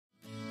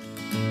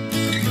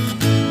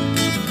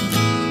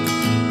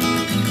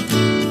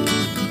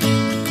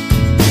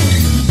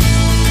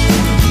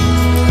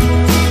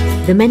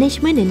The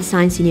Management and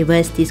Science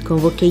University's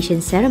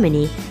convocation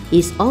ceremony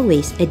is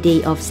always a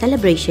day of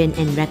celebration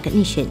and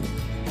recognition.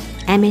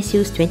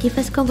 MSU's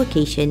 21st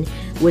convocation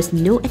was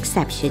no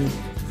exception,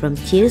 from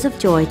tears of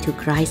joy to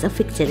cries of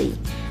victory.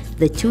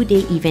 The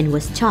two-day event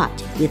was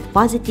charged with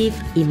positive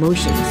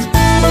emotions.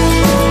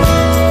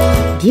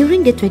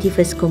 During the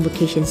 21st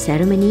convocation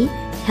ceremony,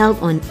 held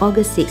on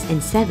August 6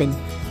 and 7,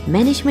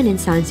 Management and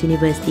Science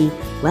University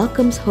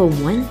welcomes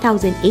home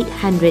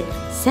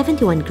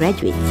 1,871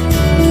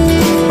 graduates.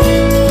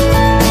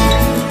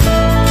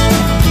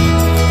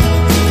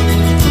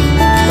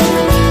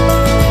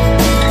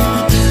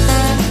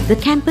 The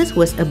campus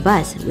was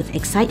abuzz with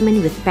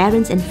excitement with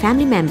parents and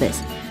family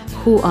members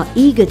who are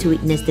eager to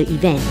witness the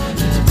event.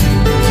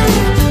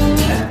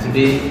 And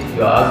today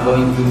you are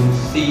going to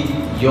see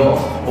your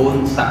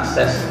own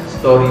success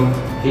story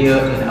here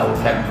in our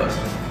campus.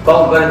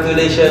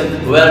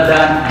 Congratulations, well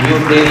done, you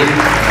did it.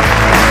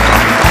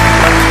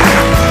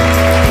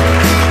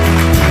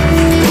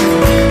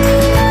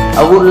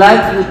 I would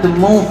like you to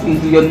move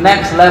into your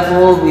next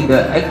level with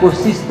the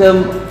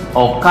ecosystem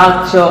or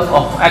culture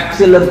of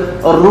excellence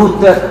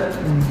rooted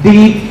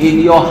deep in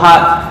your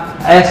heart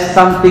as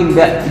something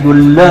that you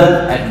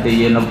learn at the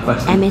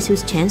university.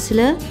 MSU's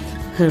Chancellor,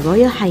 Her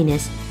Royal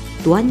Highness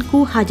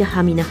Tuanku Hajah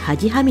Aminah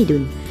Haji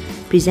Hamidun,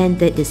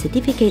 presented the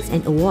certificates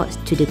and awards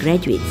to the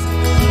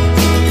graduates.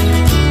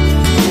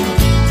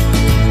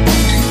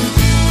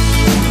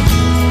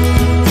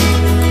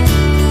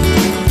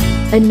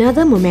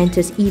 Another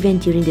momentous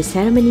event during the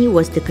ceremony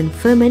was the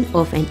conferment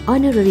of an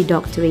honorary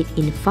doctorate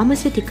in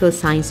pharmaceutical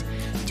science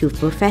to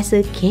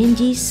Professor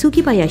Kenji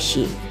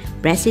Sugibayashi,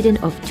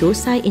 President of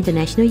Josai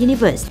International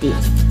University.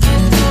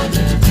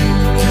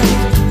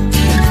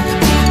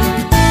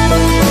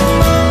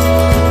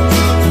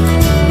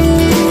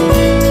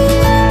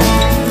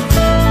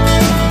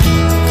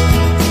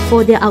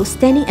 For their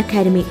outstanding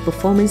academic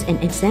performance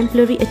and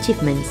exemplary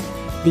achievements,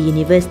 the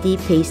university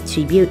pays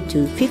tribute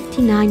to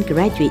 59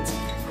 graduates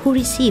who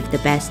received the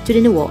Best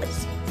Student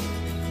Awards.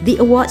 The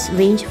awards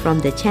range from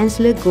the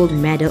Chancellor Gold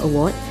Medal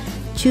Award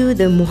to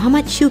the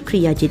Muhammad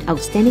Shukri Yajid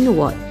Outstanding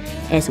Award,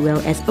 as well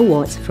as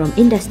awards from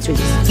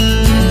industries.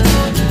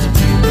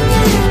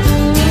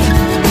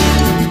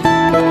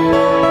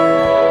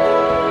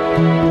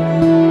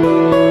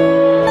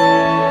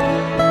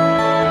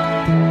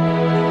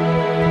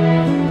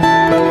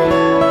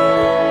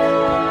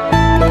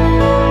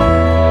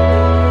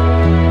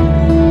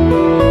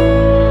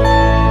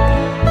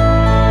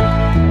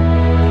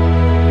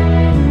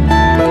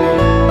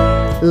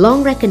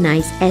 Long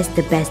recognized as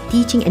the best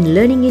teaching and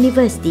learning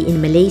university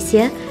in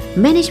Malaysia,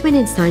 Management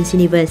and Science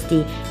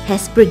University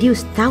has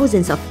produced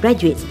thousands of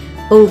graduates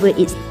over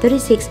its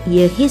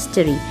 36-year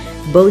history,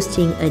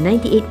 boasting a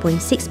 98.6%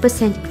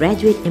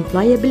 graduate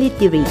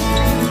employability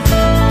rate.